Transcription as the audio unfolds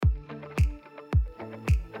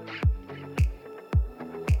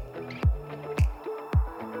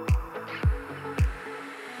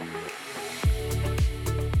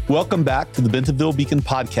Welcome back to the Bentonville Beacon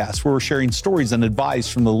podcast, where we're sharing stories and advice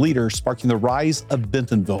from the leaders sparking the rise of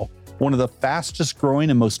Bentonville, one of the fastest growing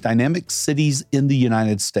and most dynamic cities in the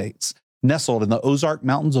United States, nestled in the Ozark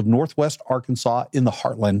Mountains of Northwest Arkansas in the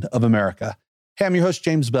heartland of America. Hey, I'm your host,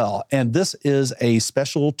 James Bell, and this is a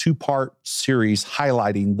special two-part series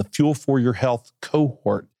highlighting the Fuel for Your Health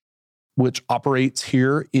cohort, which operates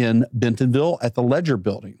here in Bentonville at the Ledger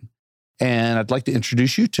Building. And I'd like to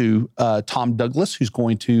introduce you to Tom Douglas, who's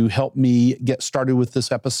going to help me get started with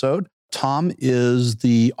this episode. Tom is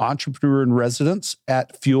the entrepreneur in residence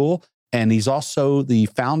at Fuel, and he's also the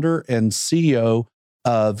founder and CEO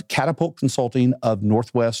of Catapult Consulting of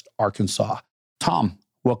Northwest Arkansas. Tom,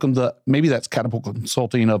 welcome to, maybe that's Catapult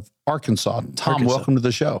Consulting of Arkansas. Tom, welcome to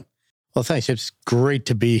the show. Well, thanks. It's great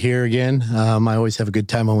to be here again. I always have a good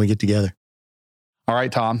time when we get together. All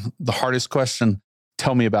right, Tom, the hardest question.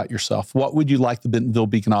 Tell me about yourself. What would you like the Bentonville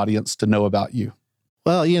Beacon audience to know about you?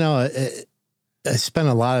 Well, I spent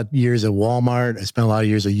a lot of years at Walmart. I spent a lot of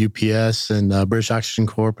years at UPS and British Oxygen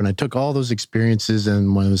Corp. And I took all those experiences,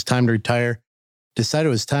 and when it was time to retire, decided it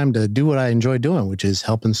was time to do what I enjoy doing, which is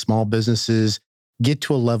helping small businesses get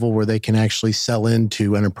to a level where they can actually sell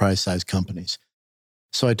into enterprise-sized companies.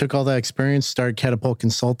 So I took all that experience, started Catapult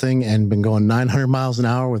Consulting, and been going 900 miles an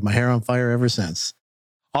hour with my hair on fire ever since.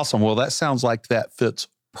 Awesome. Well, that sounds like that fits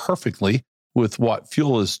perfectly with what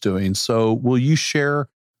Fuel is doing. So will you share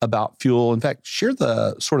about Fuel? In fact, share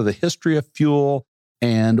the sort of the history of Fuel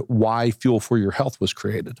and why Fuel for Your Health was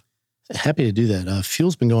created. Happy to do that.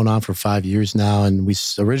 Fuel's been going on for 5 years now, and we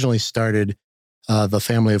originally started the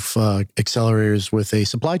family of accelerators with a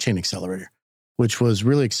supply chain accelerator, which was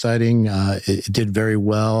really exciting. It did very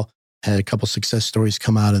well, had a couple success stories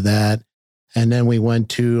come out of that. And then we went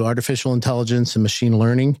to artificial intelligence and machine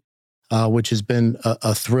learning, which has been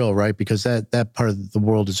a thrill, right? Because that part of the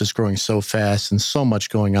world is just growing so fast and so much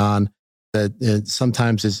going on that it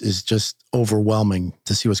sometimes is just overwhelming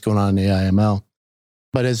to see what's going on in AI/ML.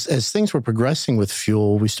 But as things were progressing with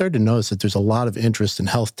Fuel, we started to notice that there's a lot of interest in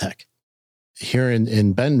health tech. Here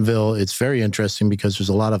in Bentonville, it's very interesting because there's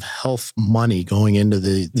a lot of health money going into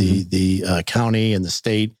the county and the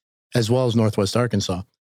state, as well as Northwest Arkansas.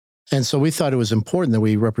 And so we thought it was important that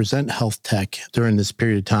we represent health tech during this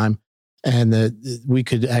period of time, and that we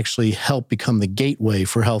could actually help become the gateway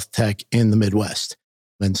for health tech in the Midwest.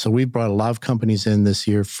 And so we brought a lot of companies in this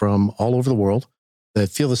year from all over the world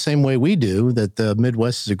that feel the same way we do, that the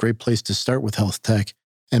Midwest is a great place to start with health tech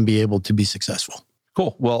and be able to be successful.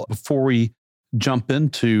 Cool. Well, before we jump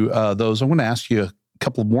into those, I want to ask you a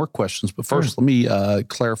couple more questions. But first, let me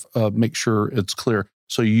clarify, make sure it's clear.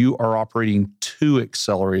 So you are operating 2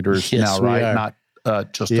 accelerators now, right?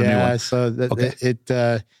 Not just a new one. Yeah,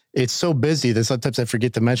 so it's so busy that sometimes I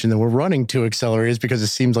forget to mention that we're running 2 accelerators because it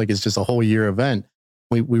seems like it's just a whole year event.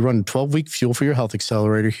 We run a 12-week Fuel for Your Health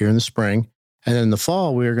accelerator here in the spring. And then in the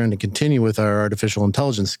fall, we are going to continue with our artificial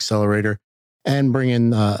intelligence accelerator and bring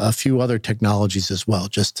in a few other technologies as well,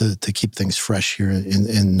 just to keep things fresh here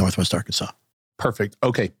in Northwest Arkansas. Perfect.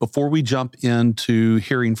 Okay, before we jump into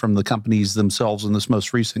hearing from the companies themselves in this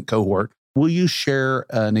most recent cohort, will you share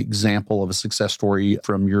an example of a success story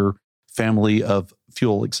from your family of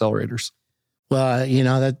Fuel accelerators? Well,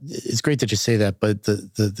 that it's great that you say that, but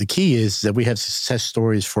the key is that we have success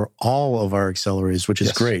stories for all of our accelerators, which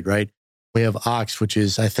is great, right? We have Ox, which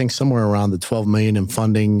is, I think, somewhere around the $12 million in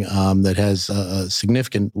funding that has a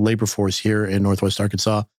significant labor force here in Northwest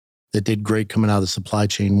Arkansas that did great coming out of the supply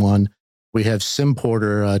chain one. We have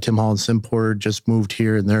SimPorter, Tim Holland SimPorter just moved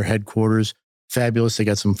here in their headquarters. Fabulous. They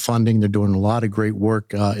got some funding. They're doing a lot of great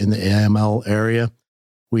work in the AML area.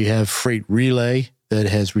 We have Freight Relay that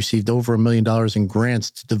has received over $1 million in grants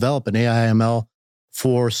to develop an AI/ML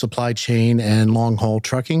for supply chain and long haul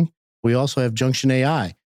trucking. We also have Junction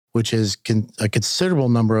AI, which has a considerable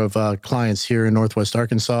number of clients here in Northwest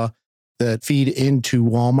Arkansas that feed into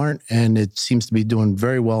Walmart. And it seems to be doing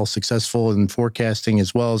very well, successful in forecasting,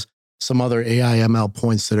 as well as some other AI/ML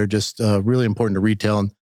points that are just really important to retail.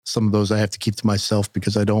 And some of those I have to keep to myself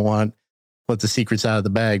because I don't want to let the secrets out of the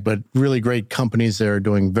bag, but really great companies that are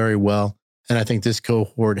doing very well. And I think this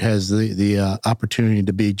cohort has the opportunity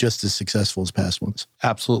to be just as successful as past ones.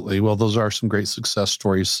 Absolutely. Well, those are some great success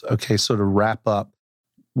stories. Okay, so to wrap up,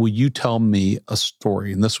 will you tell me a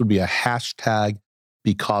story? And this would be a hashtag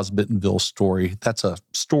because Bentonville story. That's a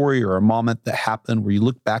story or a moment that happened where you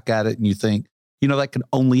look back at it and you think, that could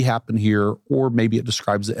only happen here, or maybe it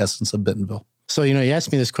describes the essence of Bentonville. So, you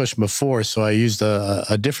asked me this question before, so I used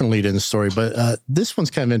a different lead in the story, but this one's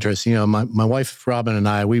kind of interesting. My wife, Robin, and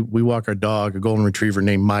I, we walk our dog, a golden retriever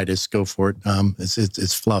named Midas. Go for it.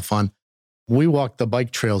 It's a lot of fun. we walked the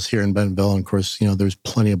bike trails here in Bentonville. And of course, there's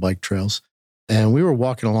plenty of bike trails. And we were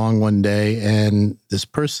walking along one day and this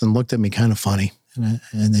person looked at me kind of funny.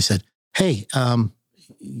 And they said, "Hey,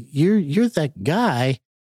 you're that guy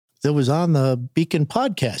that was on the Beacon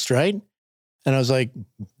podcast, right?" And I was like,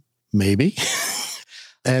 "Maybe."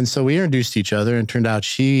 And so we introduced each other and turned out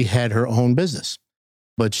she had her own business,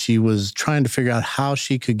 but she was trying to figure out how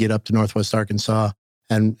she could get up to Northwest Arkansas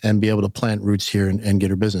and be able to plant roots here and get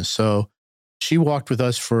her business. So she walked with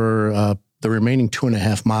us for the remaining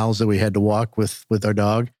 2.5 miles that we had to walk with our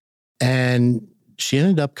dog. And she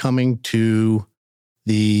ended up coming to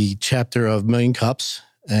the chapter of Million Cups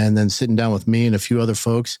and then sitting down with me and a few other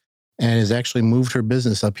folks and has actually moved her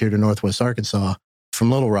business up here to Northwest Arkansas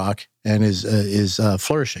from Little Rock and is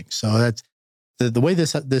flourishing. So that's the way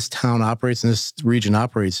this town operates and this region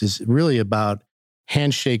operates is really about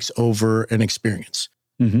handshakes over an experience.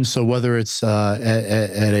 Mm-hmm. So whether it's at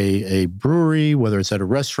a brewery, whether it's at a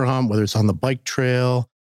restaurant, whether it's on the bike trail,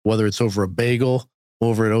 whether it's over a bagel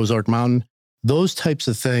over at Ozark Mountain, those types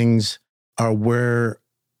of things are where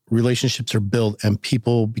relationships are built and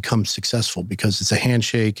people become successful because it's a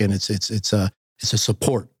handshake and it's a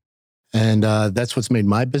support. And that's what's made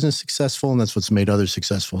my business successful, and that's what's made others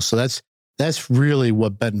successful. So that's really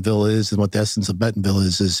what Bentonville is, and what the essence of Bentonville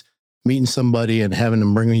is meeting somebody and having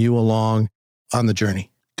them bring you along on the journey.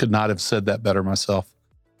 Could not have said that better myself.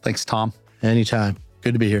 Thanks, Tom. Anytime.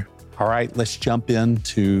 Good to be here. All right, let's jump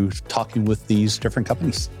into talking with these different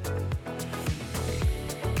companies.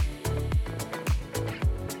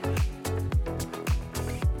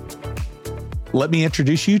 Let me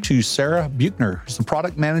introduce you to Sarah Buchner, who's the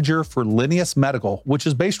product manager for Linneus Medical, which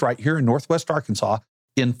is based right here in Northwest Arkansas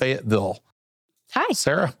in Fayetteville. Hi.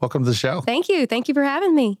 Sarah, welcome to the show. Thank you. Thank you for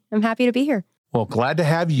having me. I'm happy to be here. Well, glad to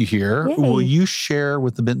have you here. Yay. Will you share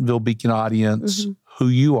with the Bentonville Beacon audience who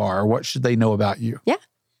you are? What should they know about you?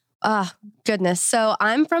 Yeah. Goodness. So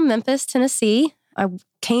I'm from Memphis, Tennessee. I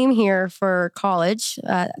came here for college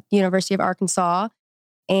at University of Arkansas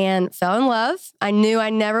and fell in love. I knew I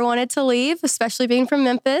never wanted to leave, especially being from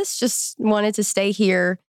Memphis. Just wanted to stay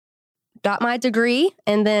here. Got my degree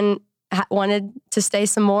and then wanted to stay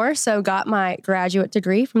some more. So got my graduate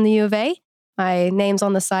degree from the U of A. My name's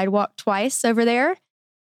on the sidewalk twice over there.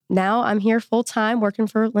 Now I'm here full time working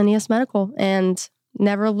for Linneus Medical and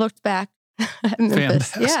never looked back at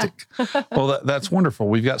Memphis. Fantastic. Yeah. Well, that's wonderful.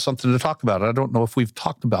 We've got something to talk about. I don't know if we've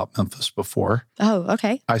talked about Memphis before. Oh,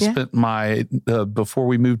 okay. I spent before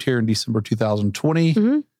we moved here in December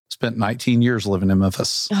 2020, spent 19 years living in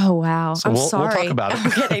Memphis. Oh, wow. So I'm we'll sorry. talk about it.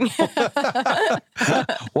 I'm kidding.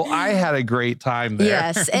 Well, I had a great time there.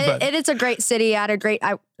 Yes, it's a great city. I had a great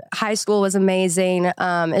high school was amazing.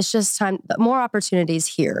 It's just time, more opportunities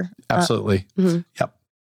here. Absolutely. Yep.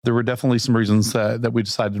 There were definitely some reasons that we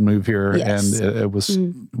decided to move here, Yes. and it was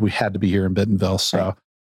we had to be here in Bentonville. So,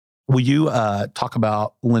 will you talk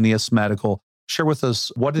about Linneus Medical? Share with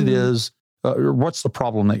us what it is, or what's the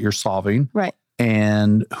problem that you're solving, Right.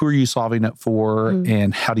 and who are you solving it for,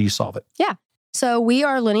 and how do you solve it? Yeah. So we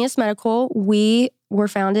are Linneus Medical. We were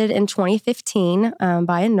founded in 2015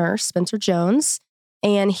 by a nurse, Spencer Jones,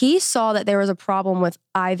 and he saw that there was a problem with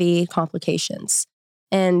IV complications.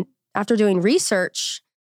 And after doing research,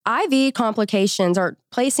 IV complications or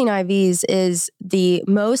placing IVs is the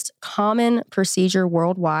most common procedure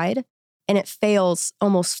worldwide, and it fails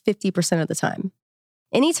almost 50% of the time.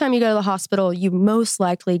 Anytime you go to the hospital, you most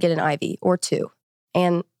likely get an IV or two,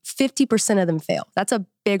 and 50% of them fail. That's a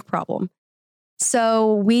big problem.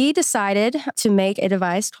 So we decided to make a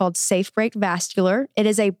device called SafeBreak Vascular. It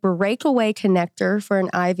is a breakaway connector for an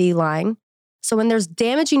IV line. So when there's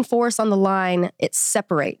damaging force on the line, it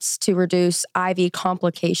separates to reduce IV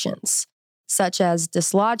complications, such as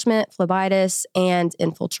dislodgement, phlebitis, and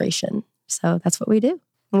infiltration. So that's what we do.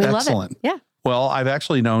 And we Excellent. love it. Yeah. Well, I've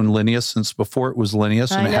actually known Linneus since before it was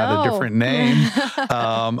Linneus and it had a different name.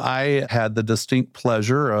 I had the distinct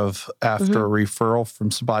pleasure of, after a referral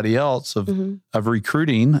from somebody else, of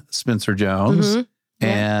recruiting Spencer Jones.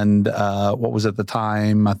 And what was at the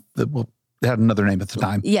time, it had another name at the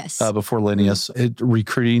time. Yes. Before Linneus,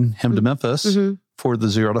 recruiting him to Memphis for the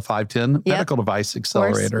 0 to 510 medical device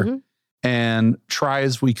accelerator. And try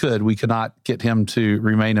as we could not get him to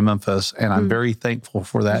remain in Memphis. And I'm very thankful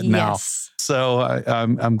for that now. So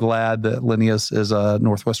I'm glad that Linneus is a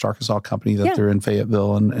Northwest Arkansas company, that they're in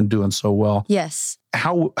Fayetteville and doing so well. Yes.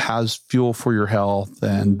 How has Fuel for Your Health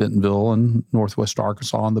and Bentonville and Northwest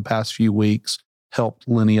Arkansas in the past few weeks helped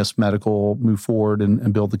Linneus Medical move forward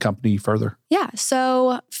and build the company further? Yeah.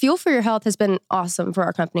 So Fuel for Your Health has been awesome for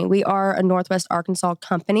our company. We are a Northwest Arkansas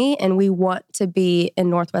company, and we want to be in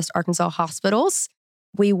Northwest Arkansas hospitals.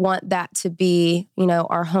 we want that to be,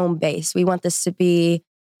 our home base. We want this to be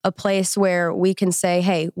a place where we can say,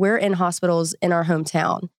 hey, we're in hospitals in our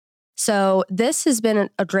hometown. So this has been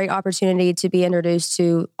a great opportunity to be introduced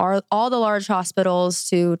to all the large hospitals,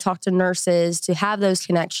 to talk to nurses, to have those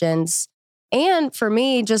connections. And for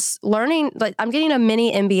me, just learning, like I'm getting a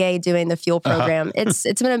mini MBA doing the Fuel program. It's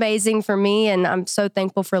been amazing for me. And I'm so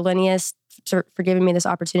thankful for Linneus for giving me this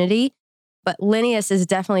opportunity. But Linneus is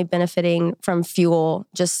definitely benefiting from Fuel,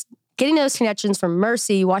 just getting those connections from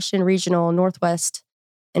Mercy, Washington Regional, Northwest.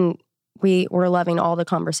 And we're loving all the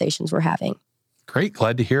conversations we're having. Great.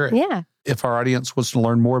 Glad to hear it. Yeah. If our audience wants to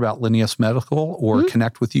learn more about Linneus Medical or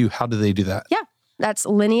connect with you, how do they do that? Yeah. That's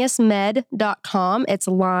linneusmed.com. It's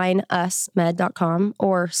lineusmed.com,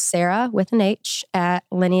 or Sarah with an H at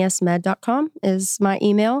linneusmed.com is my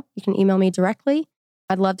email. You can email me directly.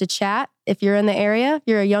 I'd love to chat. If you're in the area, if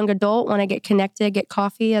you're a young adult, want to get connected, get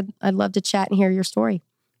coffee, I'd love to chat and hear your story.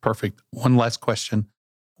 Perfect. One last question.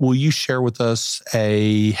 Will you share with us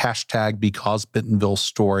a hashtag Because Bentonville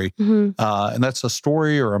story? And that's a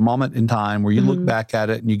story or a moment in time where you look back at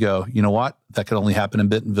it and you go, you know what? That could only happen in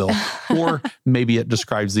Bentonville. Or maybe it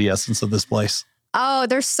describes the essence of this place. Oh,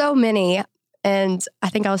 there's so many. And I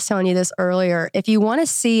think I was telling you this earlier. If you want to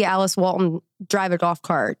see Alice Walton drive a golf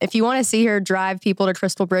cart, if you want to see her drive people to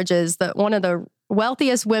Crystal Bridges, one of the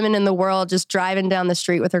wealthiest women in the world just driving down the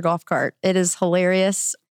street with her golf cart, it is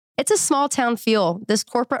hilarious. It's a small town feel, this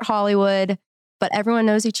corporate Hollywood, but everyone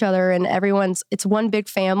knows each other and it's one big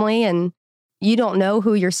family, and you don't know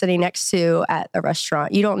who you're sitting next to at a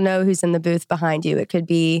restaurant. You don't know who's in the booth behind you. It could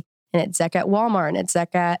be an exec at Walmart, an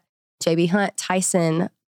exec at JB Hunt, Tyson.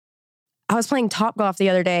 I was playing Topgolf the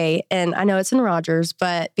other day, and I know it's in Rogers,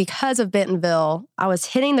 but because of Bentonville, I was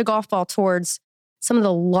hitting the golf ball towards some of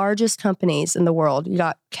the largest companies in the world. You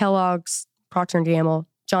got Kellogg's, Procter & Gamble,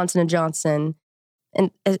 Johnson & Johnson. And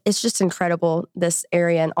it's just incredible, this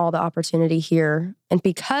area and all the opportunity here. And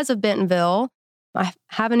because of Bentonville, I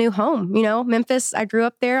have a new home. Memphis, I grew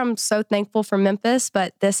up there. I'm so thankful for Memphis,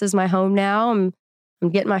 but this is my home now. I'm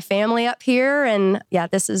getting my family up here. And yeah,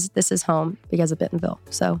 this is home because of Bentonville.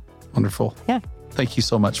 So wonderful. Yeah. Thank you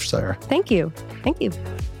so much, Sarah. Thank you. Thank you.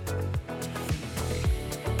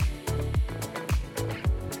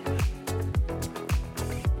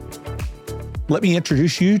 Let me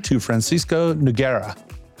introduce you to Francisco Nogueira,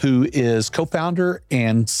 who is co-founder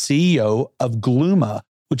and CEO of Gluma,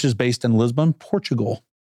 which is based in Lisbon, Portugal.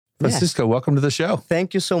 Francisco, welcome to the show.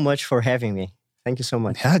 Thank you so much for having me. Thank you so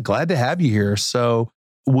much. Yeah, glad to have you here. So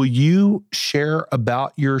will you share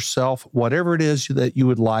about yourself, whatever it is that you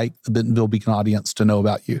would like the Bentonville Beacon audience to know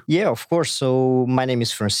about you? Yeah, of course. So my name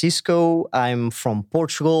is Francisco. I'm from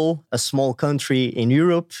Portugal, a small country in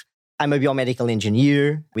Europe. I'm a biomedical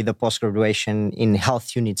engineer with a post-graduation in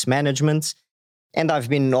health units management. And I've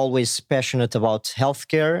been always passionate about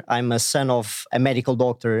healthcare. I'm a son of a medical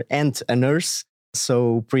doctor and a nurse.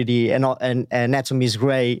 So pretty an anatomy's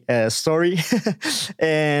gray story.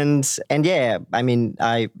 and yeah, I mean,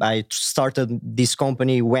 I started this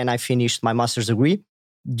company when I finished my master's degree,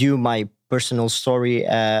 due my personal story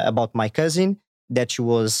about my cousin, that she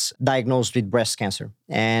was diagnosed with breast cancer.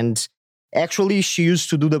 And actually, she used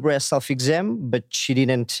to do the breast self-exam, but she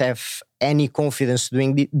didn't have any confidence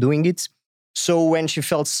doing it. So when she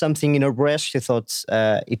felt something in her breast, she thought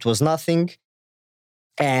it was nothing.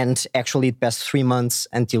 And actually, it passed 3 months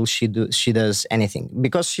until she does anything.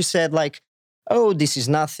 Because she said like, oh, this is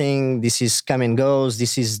nothing. This is come and goes.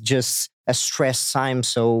 This is just a stress time.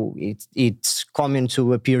 So it's common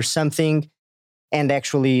to appear something. And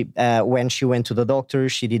actually, when she went to the doctor,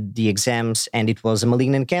 she did the exams and it was a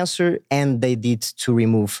malignant cancer, and they did to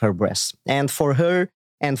remove her breast. And for her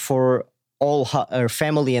and for all her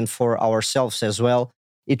family and for ourselves as well,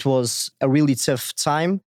 it was a really tough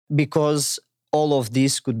time, because all of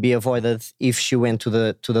this could be avoided if she went to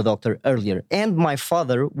the doctor earlier. And my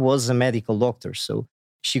father was a medical doctor, so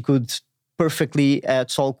she could perfectly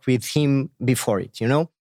talk with him before it,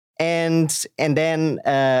 And then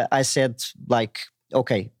I said, like,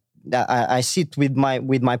 okay, I sit with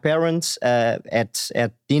my parents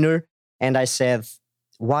at dinner, and I said,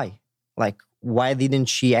 why? Like, why didn't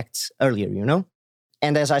she act earlier?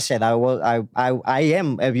 And as I said, I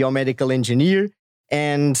am a biomedical engineer,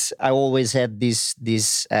 and I always had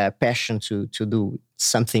this passion to do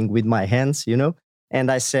something with my hands,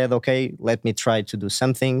 And I said, okay, let me try to do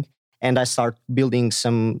something. And I start building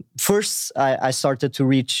some. First, I started to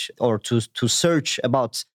reach or to search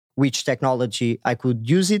about which technology I could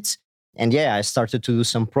use it. And yeah, I started to do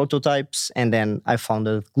some prototypes, and then I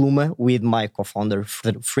founded Gluma with my co-founder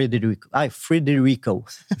Frederico.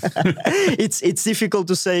 It's difficult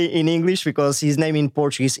to say in English because his name in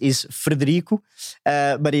Portuguese is Frederico,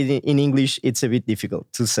 but in English it's a bit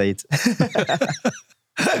difficult to say it.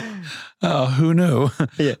 Who knew?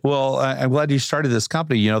 Yeah. Well, I'm glad you started this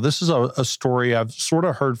company. You know, this is a story I've sort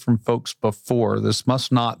of heard from folks before. This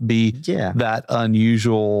must not be that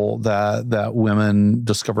unusual that women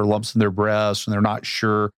discover lumps in their breasts and they're not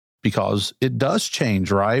sure, because it does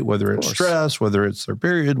change, right? Whether it's stress, whether it's their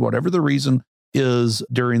period, whatever the reason is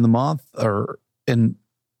during the month, and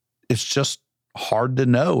it's just hard to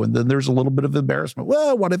know. And then there's a little bit of embarrassment.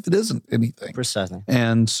 Well, what if it isn't anything? Precisely.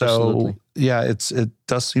 And so, it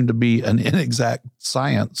does seem to be an inexact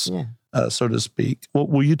science, so to speak. Well,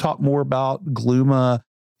 will you talk more about Gluma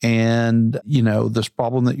and, this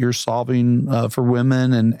problem that you're solving for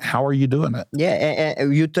women, and how are you doing it? Yeah,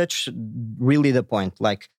 you touched really the point.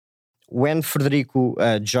 Like when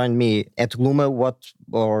Frederico joined me at Gluma,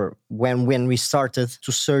 when we started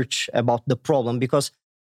to search about the problem, because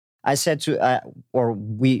I said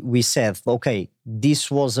we said, okay,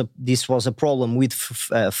 this was a problem with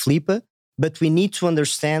Felipe, but we need to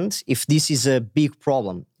understand if this is a big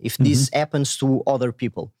problem, if this happens to other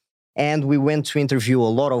people. And we went to interview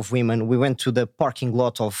a lot of women. We went to the parking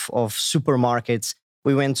lot of supermarkets.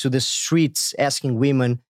 We went to the streets asking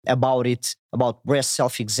women about it, about breast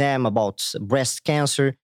self-exam, about breast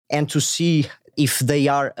cancer, and to see if they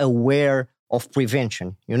are aware of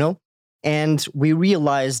prevention, And we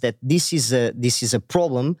realized that this is a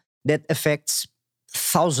problem that affects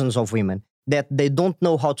thousands of women, that they don't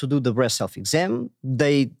know how to do the breast self-exam.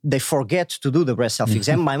 They forget to do the breast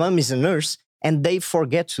self-exam. My mom is a nurse, and they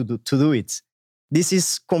forget to do it. This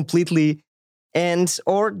is completely,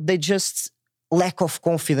 or they just lack of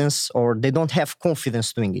confidence, or they don't have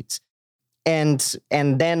confidence doing it. And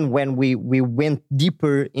then when we went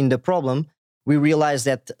deeper in the problem, we realized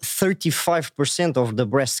that 35% of the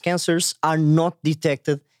breast cancers are not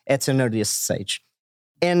detected at an earliest stage.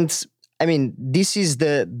 And I mean, this is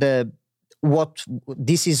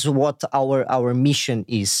what our mission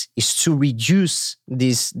is to reduce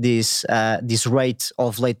this rate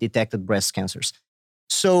of late detected breast cancers.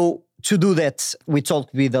 So to do that, we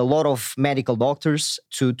talked with a lot of medical doctors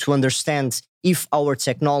to understand if our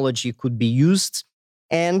technology could be used.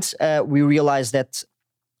 And we realized that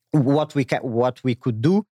what we could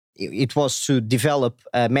do, it was to develop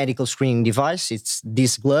a medical screening device. It's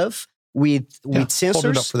this glove with sensors. Hold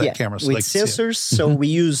it up for that camera so with sensors. So we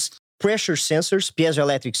use pressure sensors,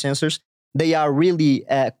 piezoelectric sensors. They are really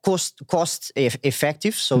cost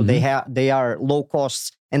effective. So they are low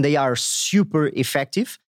cost and they are super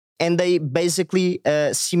effective. And they basically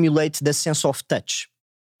simulate the sense of touch.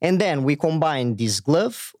 And then we combine this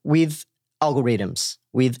glove with algorithms,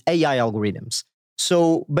 with AI algorithms.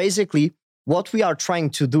 So basically, what we are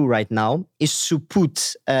trying to do right now is to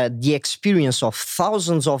put the experience of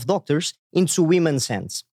thousands of doctors into women's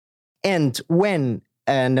hands. And when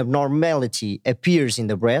an abnormality appears in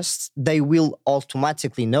the breast, they will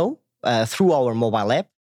automatically know through our mobile app,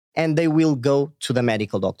 and they will go to the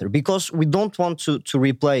medical doctor. Because we don't want to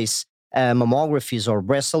replace mammographies or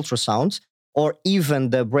breast ultrasounds, or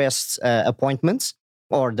even the breast appointments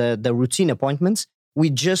or the routine appointments. We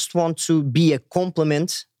just want to be a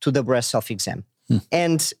complement to the breast self-exam.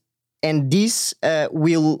 And this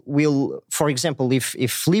will, for example,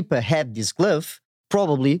 if Felipe had this glove,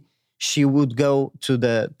 probably she would go to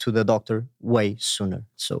the doctor way sooner.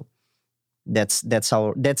 So that's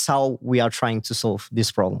how we are trying to solve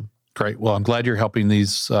this problem. Great. Well, I'm glad you're helping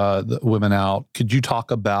these the women out. Could you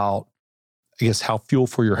talk about, I guess, how Fuel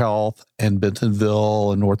for Your Health and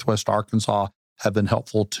Bentonville and Northwest Arkansas have been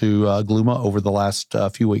helpful to Gluma over the last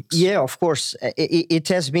few weeks? Yeah, of course. It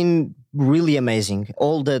has been really amazing.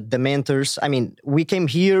 All the mentors. I mean, we came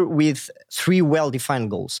here with 3 well-defined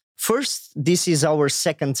goals. First, this is our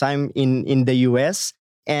second time in the US.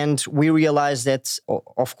 And we realized that,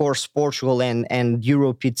 of course, Portugal and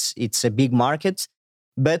Europe, it's a big market.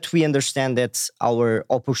 But we understand that our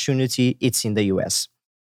opportunity, it's in the US.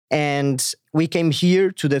 And we came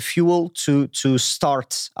here to the Fuel to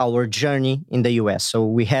start our journey in the US. So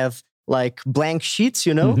we have like blank sheets,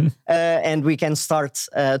 and we can start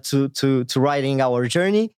to writing our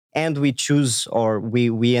journey. And we choose, or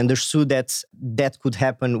we understood that could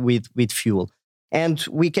happen with Fuel. And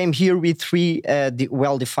we came here with 3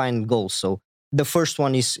 well-defined goals. So the first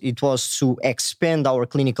one was to expand our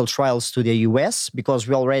clinical trials to the US, because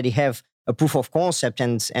we already have a proof of concept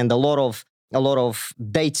and a lot of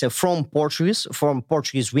data from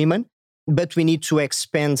Portuguese women but we need to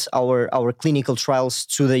expand our clinical trials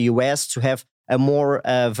to the US to have a more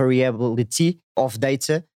variability of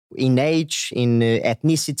data in age, in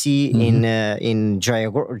ethnicity, in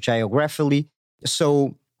geographically.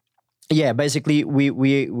 So, yeah, basically,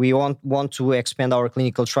 we want to expand our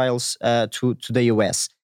clinical trials to the US.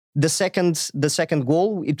 The second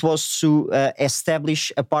goal, it was to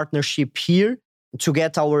establish a partnership here to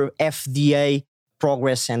get our FDA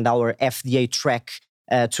progress and our FDA track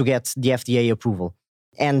to get the FDA approval.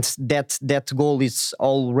 And that goal is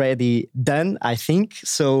already done, I think.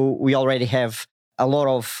 So we already have a lot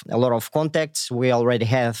of contacts. We already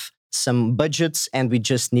have some budgets, and we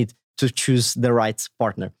just need to choose the right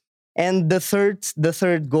partner. And the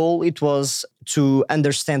third goal, it was to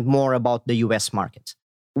understand more about the US market.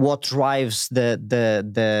 What drives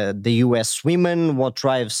the US women? What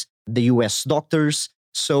drives the US doctors?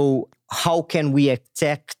 So how can we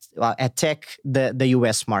attack the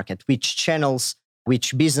US market? Which channels,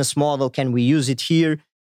 which business model can we use it here?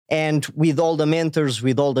 And with all the mentors,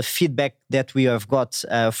 with all the feedback that we have got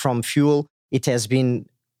from Fuel, it has been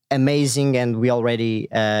amazing, and we already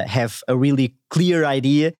have a really clear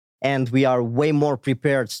idea, and we are way more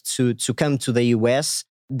prepared to come to the US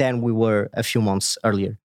than we were a few months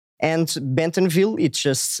earlier. And Bentonville, it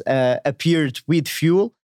just appeared with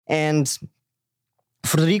Fuel. And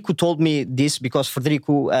Frederico told me this because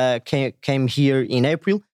Frederico came here in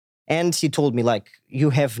April, and he told me, like,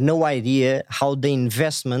 you have no idea how the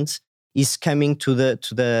investment is coming to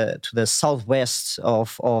the southwest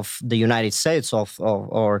of the United States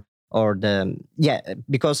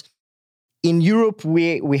because in Europe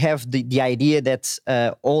we have the idea that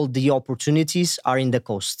all the opportunities are in the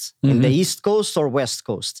coast, in the East Coast or West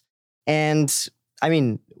Coast. And I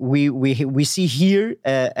mean, we see here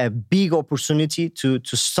a big opportunity to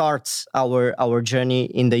start our journey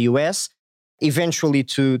in the US, eventually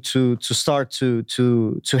to start to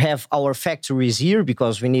have our factories here,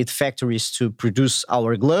 because we need factories to produce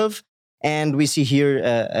our glove. And we see here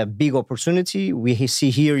a big opportunity. We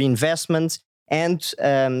see here investment, and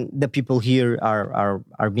the people here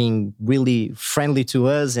are being really friendly to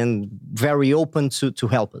us and very open to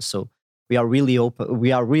help us. So we are really open.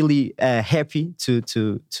 We are really happy to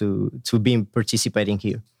be participating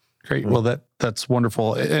here. Great. Well, that's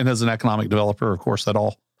wonderful. And as an economic developer, of course, that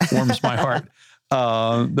all warms my heart.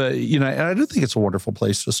 But and I do think it's a wonderful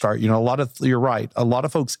place to start. You're right. A lot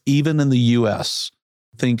of folks, even in the U.S.,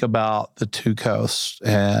 think about the two coasts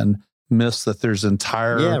and miss that there's an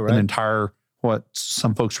entire what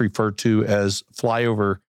some folks refer to as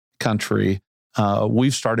flyover country.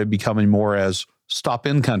 We've started becoming more as stop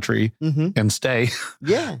in country and stay.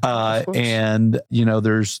 Yeah. And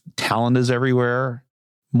there's talent is everywhere.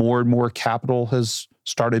 More and more capital has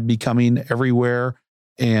started becoming everywhere,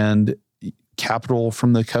 and capital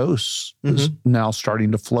from the coast is now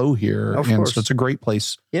starting to flow here. So it's a great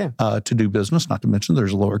place to do business. Not to mention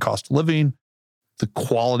there's a lower cost of living. The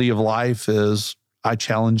quality of life is, I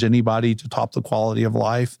challenge anybody to top the quality of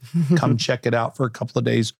life. Come check it out for a couple of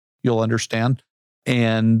days. You'll understand.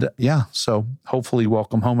 And so hopefully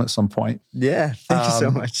welcome home at some point. Yeah. Thank you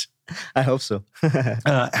so much. I hope so.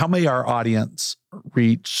 How may our audience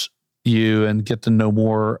reach you and get to know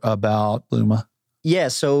more about Gluma? Yeah,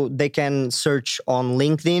 so they can search on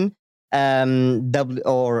LinkedIn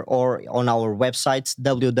or on our website,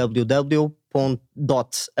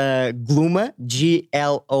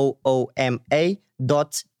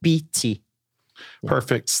 www.glooma.pt.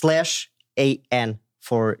 Perfect. /AN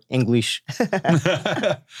for English.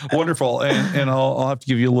 Wonderful. And I'll have to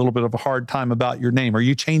give you a little bit of a hard time about your name. Are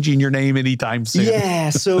you changing your name anytime soon? Yeah,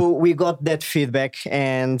 so we got that feedback,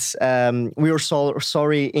 and we were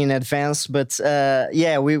sorry in advance, but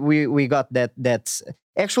we got that.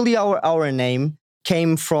 Actually, our name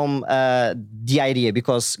came from the idea,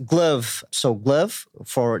 because glove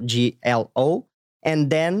for GLO, and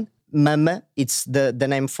then mama, it's the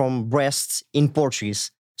name from breast in Portuguese.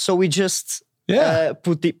 So we just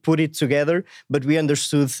put it together, but we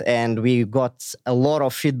understood, and we got a lot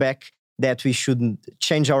of feedback that we shouldn't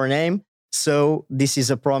change our name. So this is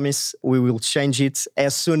a promise. We will change it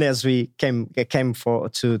as soon as we came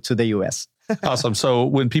to the US. Awesome. So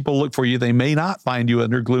when people look for you, they may not find you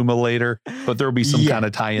under Gluma later, but there'll be some kind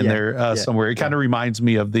of tie in there somewhere. It kind of reminds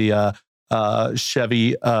me of the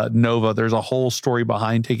Chevy Nova. There's a whole story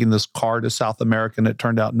behind taking this car to South America, and it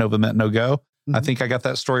turned out Nova meant no go. I think I got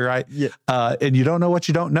that story right. Yeah. And you don't know what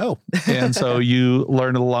you don't know. And so you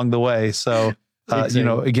learn it along the way. So,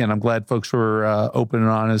 exactly. Again, I'm glad folks were open and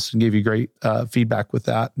honest and gave you great feedback with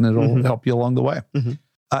that, and it'll help you along the way.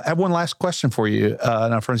 I have one last question for you.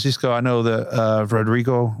 Now, Francisco, I know that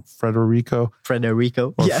Frederico, Frederico,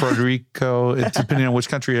 it's depending on which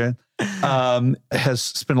country you're in, has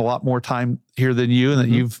spent a lot more time here than you, and that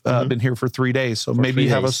you've been here for 3 days. So maybe you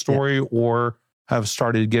have a story or have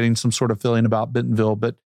started getting some sort of feeling about Bentonville.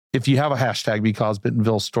 But if you have a hashtag because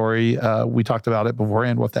Bentonville story, we talked about it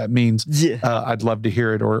beforehand, what that means. Yeah. I'd love to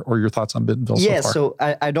hear it or your thoughts on Bentonville Yeah, so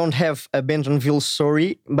far. so I don't have a Bentonville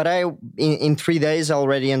story, but in 3 days I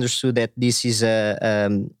already understood that this is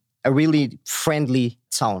a really friendly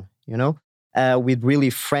town, with really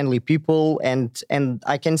friendly people, and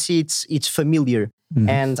I can see it's familiar. Mm-hmm.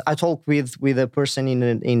 And I talked with a person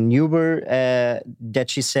in Uber that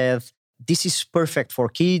she said, this is perfect for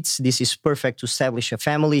kids. This is perfect to establish a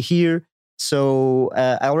family here. So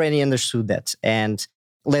I already understood that. And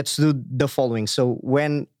let's do the following. So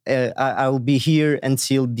when I will be here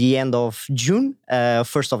until the end of June,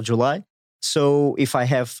 1st of July. So if I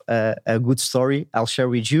have a good story, I'll share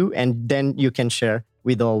with you, and then you can share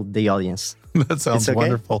with all the audience. That sounds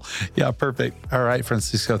wonderful. Yeah, perfect. All right,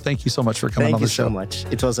 Francisco, thank you so much for coming on the show. Thank you so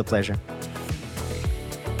much. It was a pleasure.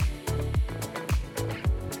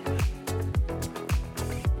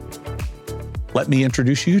 Let me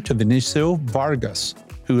introduce you to Vinicio Vargas,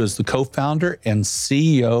 who is the co-founder and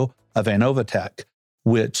CEO of Innovatech,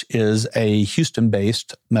 which is a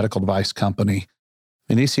Houston-based medical device company.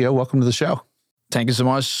 Vinicio, welcome to the show. Thank you so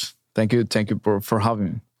much. Thank you for having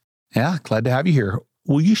me. Yeah, glad to have you here.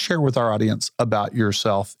 Will you share with our audience about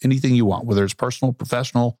yourself, anything you want, whether it's personal,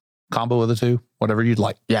 professional, combo of the two, whatever you'd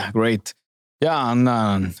like? Yeah, great. Yeah, I'm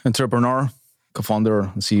an entrepreneur, co-founder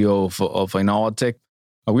and CEO of Innovatech.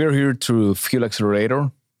 We are here to Fuel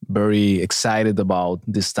Accelerator. Very excited about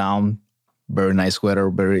this town. Very nice weather,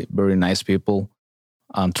 very, very nice people.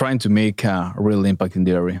 I'm trying to make a real impact in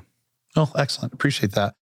the area. Oh, excellent. Appreciate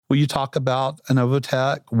that. Will you talk about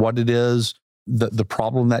Innovatech, what it is, the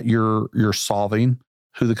problem that you're solving,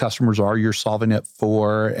 who the customers are you're solving it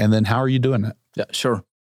for, and then how are you doing it? Yeah, sure.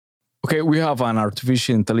 Okay, we have an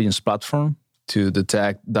artificial intelligence platform to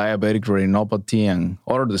detect diabetic retinopathy and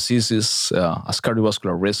other diseases as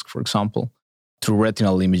cardiovascular risk, for example, through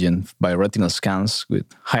retinal imaging by retinal scans with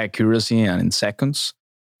high accuracy and in seconds,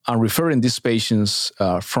 and referring these patients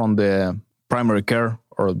from the primary care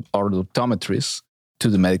or the optometrist to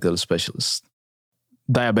the medical specialist.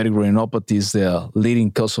 Diabetic retinopathy is the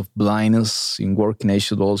leading cause of blindness in working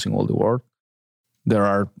age adults in all the world. There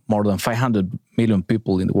are more than 500 million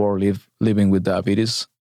people in the world living with diabetes,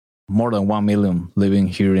 more than 1 million living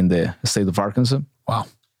here in the state of Arkansas. Wow.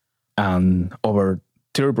 And over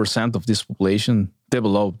 30% of this population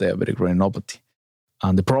develop diabetic retinopathy.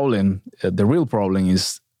 And the real problem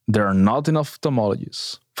is there are not enough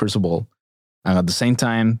ophthalmologists, first of all. And at the same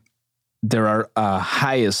time, there are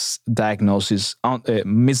highest misdiagnosis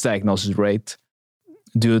rate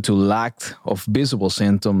due to lack of visible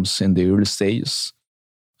symptoms in the early stages.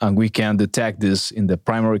 And we can detect this in the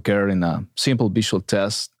primary care in a simple visual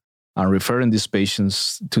test and referring these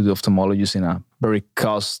patients to the ophthalmologist in a very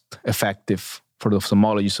cost-effective for the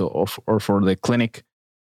ophthalmologist or for the clinic,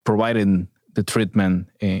 providing the treatment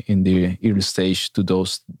in the early stage to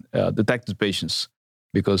those detected patients.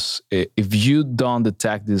 Because if you don't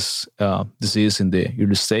detect this disease in the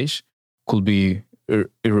early stage, could be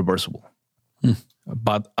irreversible.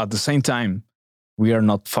 But at the same time, we are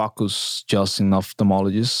not focused just in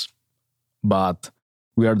ophthalmologists, but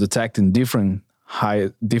we are detecting different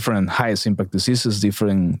highest impact diseases,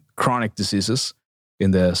 different chronic diseases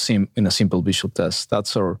in a simple visual test.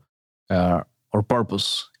 That's our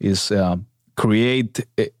purpose is create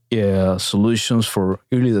solutions for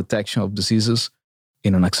early detection of diseases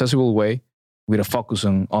in an accessible way with a focus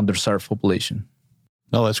on underserved population.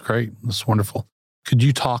 No, that's great. That's wonderful. Could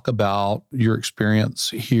you talk about your experience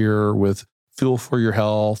here with Fuel for Your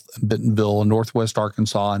Health in Bentonville, Northwest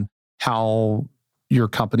Arkansas, and how your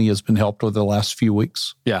company has been helped over the last few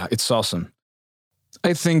weeks? Yeah, it's awesome.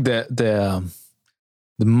 I think that the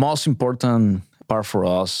most important part for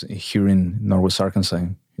us here in Northwest Arkansas,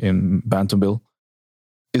 in Bentonville,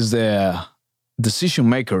 is the decision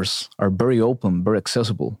makers are very open, very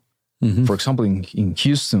accessible. Mm-hmm. For example, in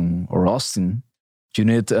Houston or Austin, you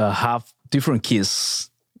need to have different keys.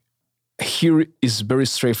 Here is very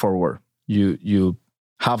straightforward. You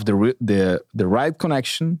have the right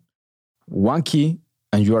connection, one key,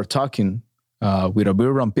 and you are talking with a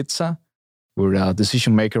burger and pizza, with a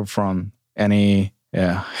decision maker from any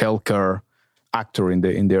healthcare actor in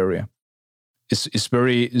the area. It's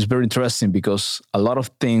very interesting because a lot of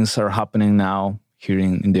things are happening now here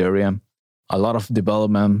in the area, a lot of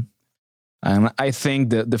development. And I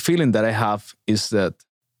think the feeling that I have is that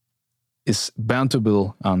is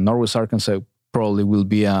Bentonville and Northwest Arkansas probably will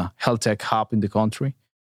be a health tech hub in the country.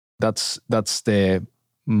 That's the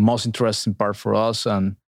most interesting part for us,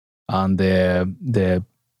 and the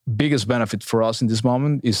biggest benefit for us in this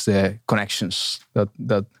moment is the connections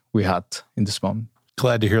that we had in this moment.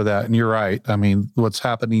 Glad to hear that. And you're right. I mean, what's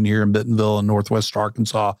happening here in Bentonville and Northwest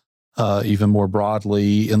Arkansas, even more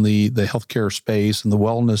broadly in the healthcare space and the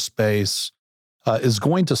wellness space, is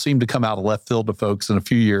going to seem to come out of left field to folks in a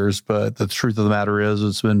few years. But the truth of the matter is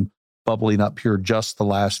it's been bubbling up here just the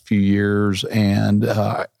last few years. And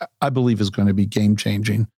I believe is going to be game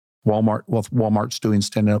changing. Walmart's doing,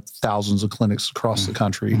 standing up thousands of clinics across the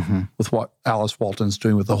country with what Alice Walton's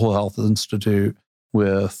doing with the Whole Health Institute,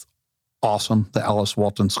 with the Alice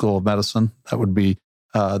Walton School of Medicine. That would be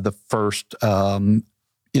the first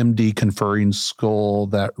MD conferring school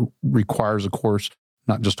that requires a course,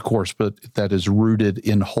 not just a course, but that is rooted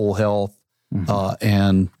in whole health.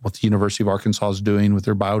 And what the University of Arkansas is doing with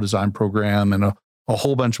their biodesign program, and a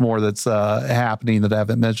whole bunch more that's happening that I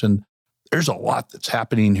haven't mentioned. There's a lot that's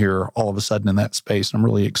happening here all of a sudden in that space. I'm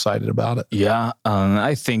really excited about it. Yeah,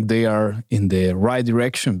 I think they are in the right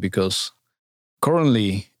direction because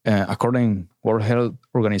currently, according to World Health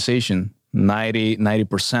Organization,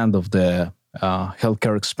 90% of the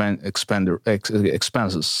healthcare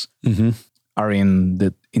expenses are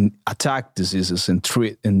in attack diseases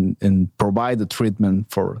and provide the treatment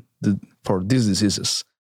for these diseases.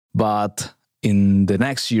 But in the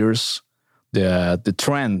next years, the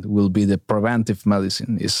trend will be the preventive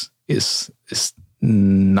medicine is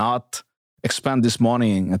not expand this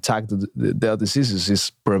money and attack the diseases.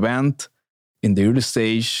 Is prevent in the early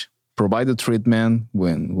stage, provide the treatment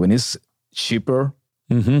when it's cheaper,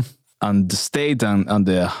 and the state and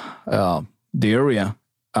the area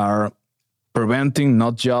are preventing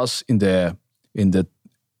not just in the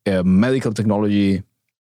medical technology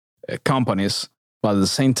companies, but at the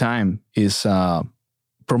same time is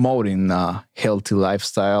promoting a healthy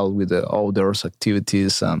lifestyle with the outdoors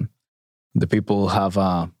activities, and the people have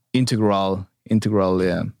integral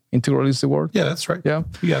is the word? Yeah, that's right. Yeah,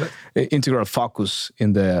 you got it. Integral focus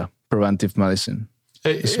in the preventive medicine.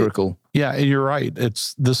 It's very cool. Yeah, and you're right.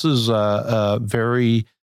 This is very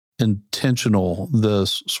intentional,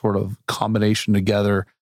 this sort of combination together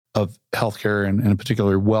of healthcare and in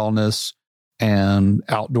particular wellness and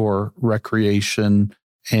outdoor recreation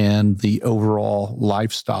and the overall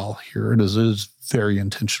lifestyle here. It is very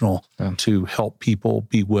intentional to help people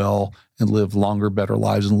be well and live longer, better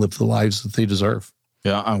lives and live the lives that they deserve.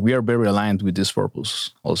 Yeah, and we are very aligned with this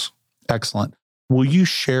purpose also. Excellent. Will you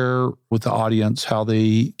share with the audience how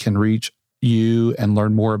they can reach you and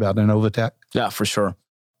learn more about Innovatech? Yeah, for sure.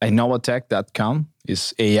 Innovatech.com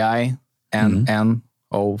is AINNOVA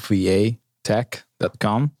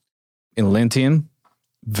tech.com. In LinkedIn,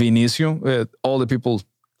 Vinicio. All the people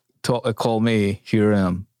call me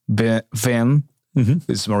here Vin.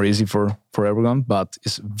 It's more easy for everyone, but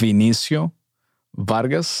it's Vinicio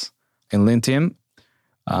Vargas in LinkedIn.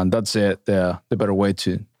 And that's the better way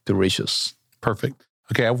to reach us. Perfect.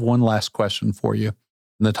 Okay, I have one last question for you.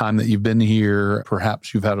 In the time that you've been here,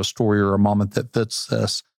 perhaps you've had a story or a moment that fits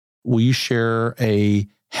this. Will you share a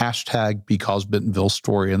hashtag Because Bentonville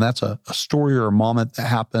story? And that's a story or a moment that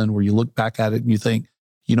happened where you look back at it and you think,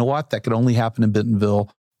 you know what, that could only happen in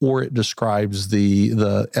Bentonville, or it describes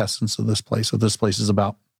the essence of this place, what this place is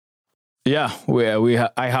about. Yeah,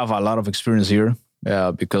 I have a lot of experience here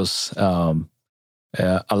because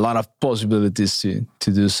a lot of possibilities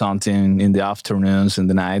to do something in the afternoons and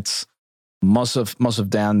the nights. Most of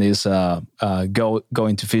them is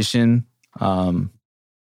going to fishing.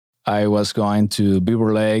 I was going to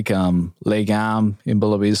Beaver Lake, Lake Am in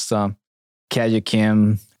Bella Vista,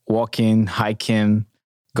 kayaking, walking, hiking,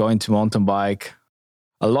 going to mountain bike.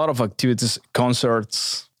 A lot of activities,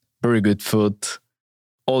 concerts, very good food,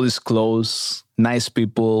 all is close, nice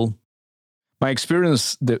people. My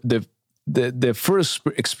experience, the first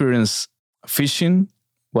experience fishing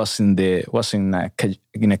was in a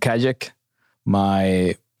kayak.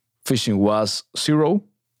 My fishing was 0.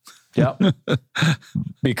 Yeah,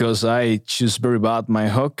 because I choose very bad my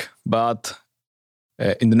hook. But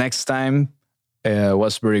in the next time,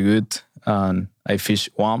 was very good, and I fish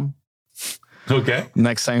 1. Okay.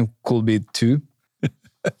 Next time could be 2.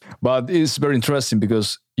 But it's very interesting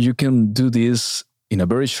because you can do this in a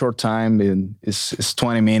very short time. It's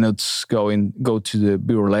 20 minutes go to the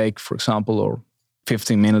Beaver Lake, for example, or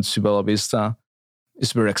 15 minutes to Bella Vista.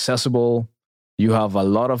 It's very accessible. You have a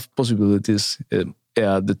lot of possibilities.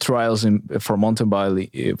 The trials for mountain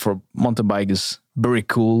bike is very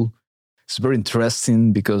cool. It's very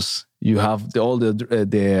interesting because you have all the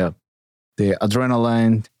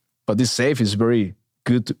adrenaline. But this safe is very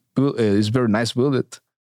good. It's very nice built.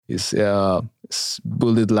 It's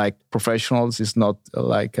built like professionals. It's not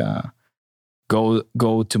like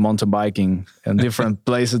go to mountain biking and different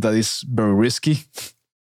places that is very risky.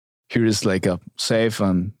 Here is like a safe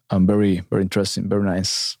and very, very interesting, very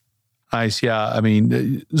nice. Nice, yeah. I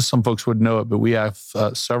mean, some folks would know it, but we have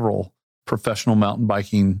several professional mountain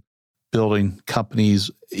biking building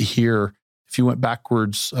companies here. If you went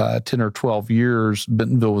backwards 10 or 12 years,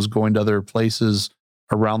 Bentonville was going to other places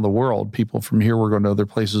around the world. People from here were going to other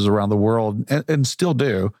places around the world and still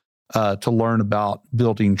do to learn about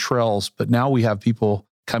building trails. But now we have people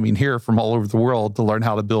coming here from all over the world to learn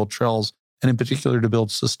how to build trails, and in particular to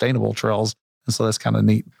build sustainable trails. And so that's kind of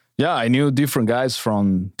neat. Yeah, I knew different guys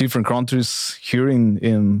from different countries here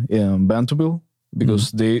in Bentonville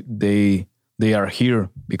because they are here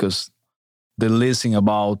because they're listening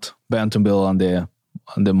about Bentonville and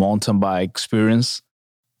the mountain bike experience.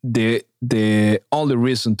 The only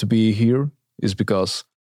reason to be here is because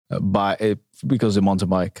the mountain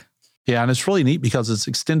bike. Yeah, and it's really neat because it's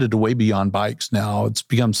extended way beyond bikes now. It's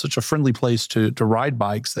become such a friendly place to ride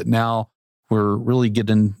bikes that now we're really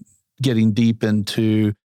getting deep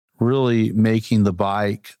into really making the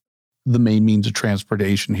bike the main means of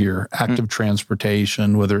transportation here, active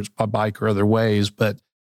transportation, whether it's by bike or other ways. But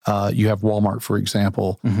you have Walmart, for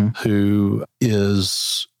example, who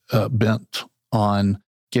is bent on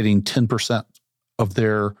getting 10% of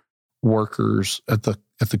their workers at the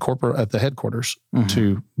headquarters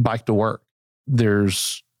to bike to work.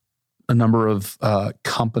 There's a number of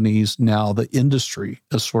companies now. The industry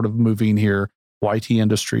is sort of moving here. YT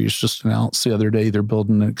Industries just announced the other day they're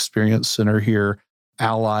building an experience center here.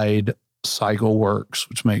 Allied Cycle Works,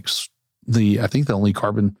 which makes I think the only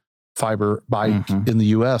carbon fiber bike in the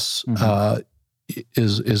U.S.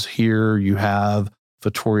 Is here. You have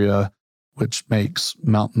Vittoria, which makes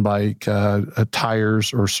mountain bike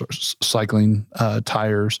tires or cycling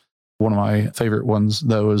tires. One of my favorite ones,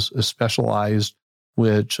 though, is Specialized,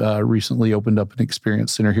 which recently opened up an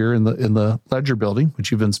experience center here in the Ledger building, which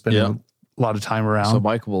you've been spending a lot of time around. It's a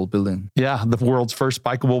bikeable building. Yeah, the world's first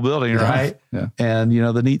bikeable building, right? Yeah. And,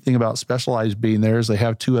 the neat thing about Specialized being there is they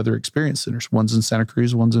have two other experience centers. One's in Santa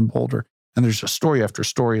Cruz, one's in Boulder. And there's just story after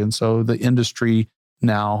story. And so the industry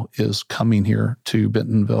now is coming here to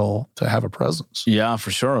Bentonville to have a presence. Yeah, for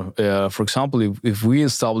sure. For example, if we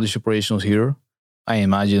establish operations here, I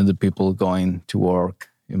imagine the people going to work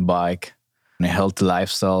in bike, in a healthy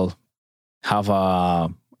lifestyle, have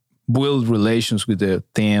build relations with the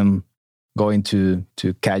team, going to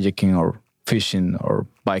kayaking or fishing or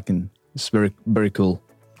biking. It's very, very cool.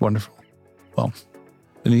 Wonderful. Well,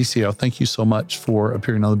 Benicio, thank you so much for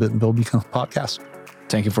appearing on the Bentonville Beacon podcast.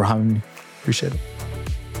 Thank you for having me. Appreciate it.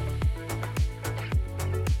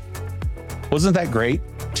 Wasn't that great?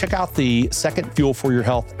 Check out the second Fuel for Your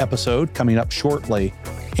Health episode coming up shortly.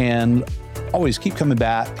 And always keep coming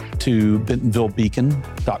back to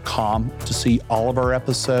bentonvillebeacon.com to see all of our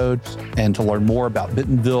episodes and to learn more about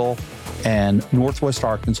Bentonville and Northwest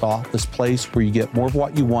Arkansas, this place where you get more of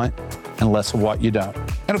what you want and less of what you don't.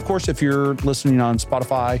 And of course, if you're listening on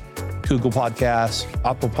Spotify, Google Podcasts,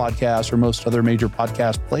 Apple Podcasts, or most other major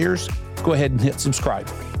podcast players, go ahead and hit subscribe.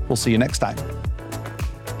 We'll see you next time.